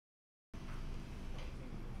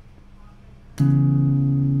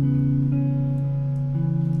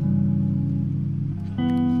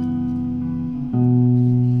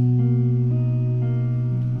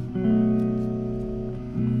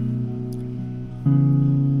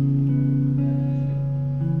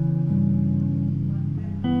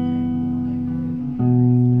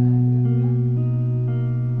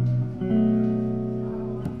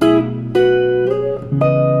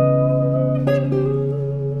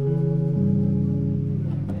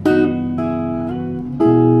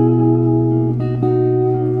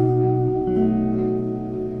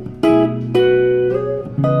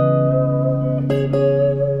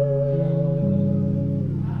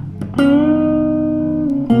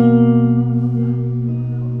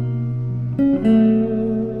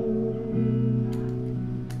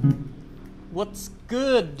What's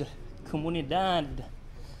good, Komunidad?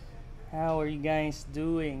 How are you guys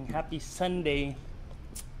doing? Happy Sunday.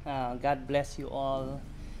 God bless you all.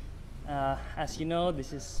 As you know,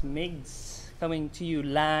 this is Migs coming to you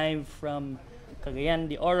live from Cagayan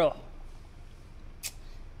de Oro.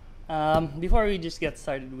 Before we just get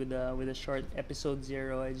started with a short episode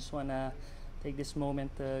 0, I just want to take this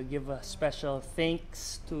moment to give a special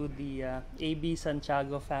thanks to the AB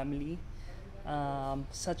Santiago family.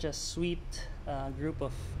 Such a sweet group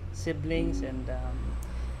of siblings, and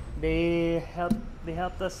they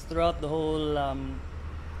helped us throughout the whole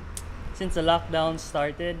since the lockdown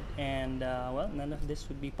started, and well, none of this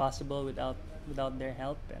would be possible without their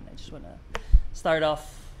help, and I just want to start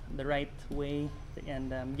off the right way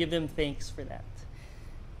and give them thanks for that.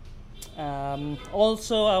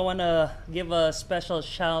 Also, I want to give a special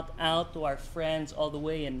shout out to our friends all the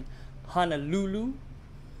way in Honolulu,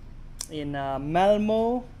 in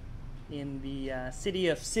Malmo, in the city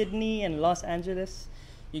of Sydney and Los Angeles.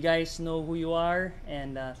 You guys know who you are,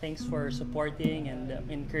 and thanks for supporting and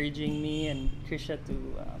encouraging me and Krisha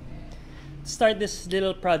to start this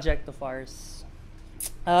little project of ours.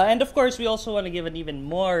 And of course, we also want to give an even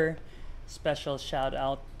more special shout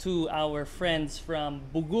out to our friends from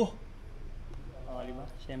Bugo,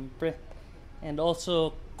 Siyempre, and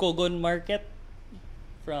also Kogon Market,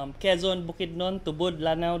 from Quezon, Bukidnon, Tubod,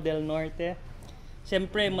 Lanao del Norte.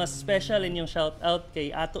 Siyempre, mas special inyong shout out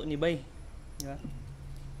kay Ato ni Bay. Diba?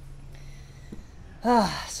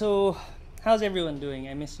 So, how's everyone doing?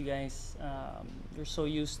 I miss you guys. We're so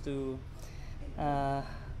used to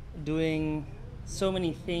doing so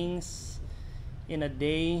many things in a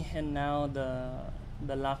day, and now the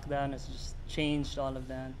lockdown has just changed all of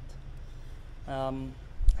that.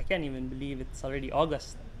 I can't even believe it's already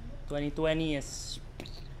August. 2020 is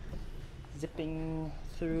zipping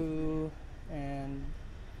through, and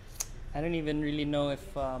I don't even really know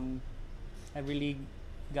if I really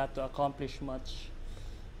got to accomplish much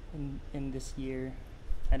in this year.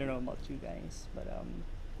 I don't know about you guys, but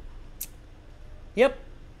yep,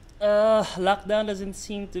 lockdown doesn't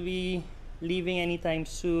seem to be leaving anytime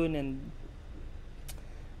soon, and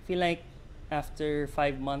I feel like after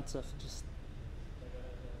 5 months of just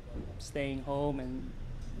staying home and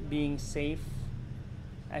being safe,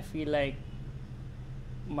 I feel like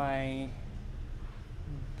my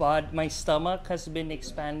stomach has been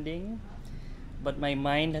expanding, but my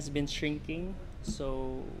mind has been shrinking.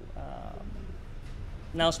 So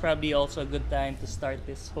now's probably also a good time to start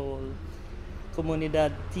this whole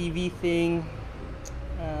Komunidad TV thing.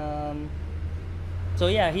 So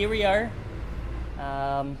yeah, here we are,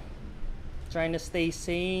 trying to stay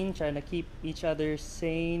sane, trying to keep each other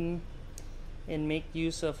sane, and make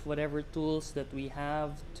use of whatever tools that we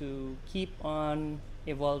have to keep on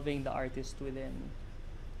evolving the artist within.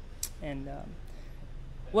 And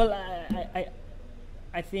well,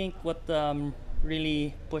 I think what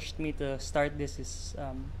really pushed me to start this is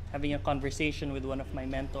having a conversation with one of my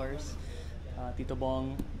mentors, Tito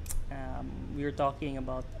Bong. We were talking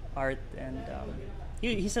about art, and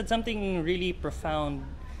he said something really profound,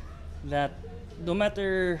 that no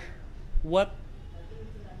matter what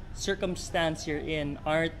circumstance you're in,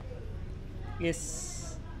 art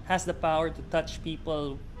has the power to touch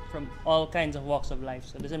people from all kinds of walks of life.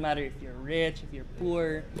 So it doesn't matter if you're rich, if you're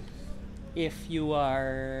poor, if you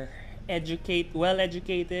are well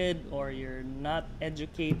educated, or you're not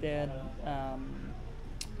educated.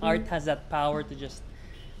 Art has that power to just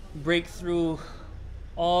break through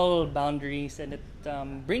all boundaries, and it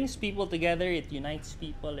brings people together, it unites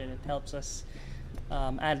people, and it helps us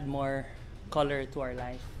add more color to our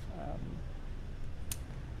life.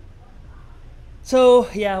 So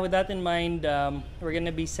yeah, with that in mind, we're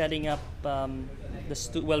gonna be setting up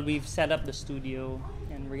we've set up the studio,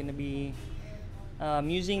 and we're gonna be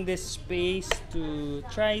using this space to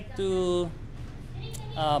try to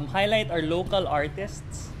highlight our local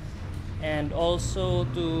artists and also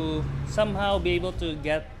to somehow be able to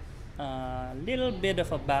get a little bit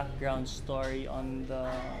of a background story on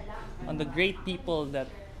the great people that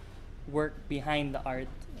work behind the art,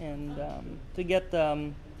 and to get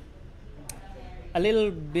a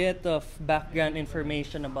little bit of background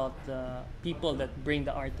information about the people that bring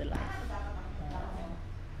the art to life.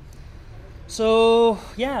 So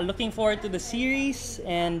yeah, looking forward to the series,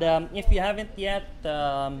 and if you haven't yet,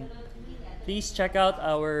 please check out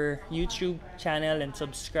our YouTube channel and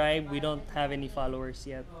subscribe. We don't have any followers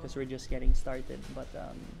yet because we're just getting started, but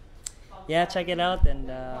yeah, check it out,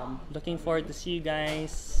 and looking forward to see you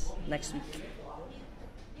guys next week.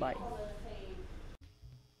 Bye.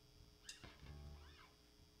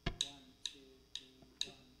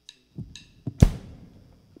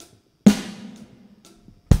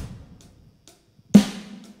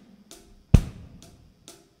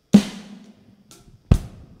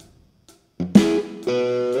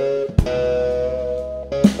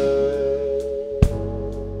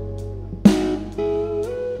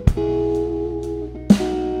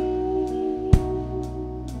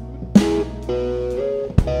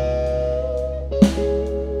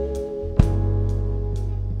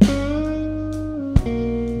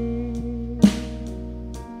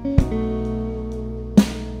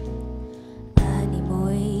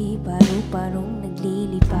 Parong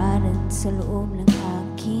nagliliparan sa loob ng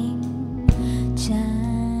aking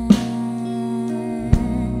tiyan.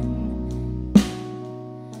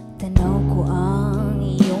 Tanaw ko ang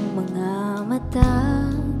iyong mga mata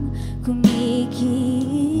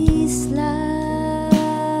kumikislap.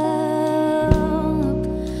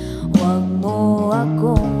 Huwag mo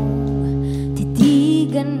akong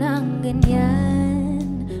titigan ng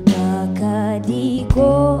ganyan, baka di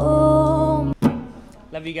ko.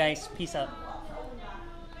 Love you guys. Peace out.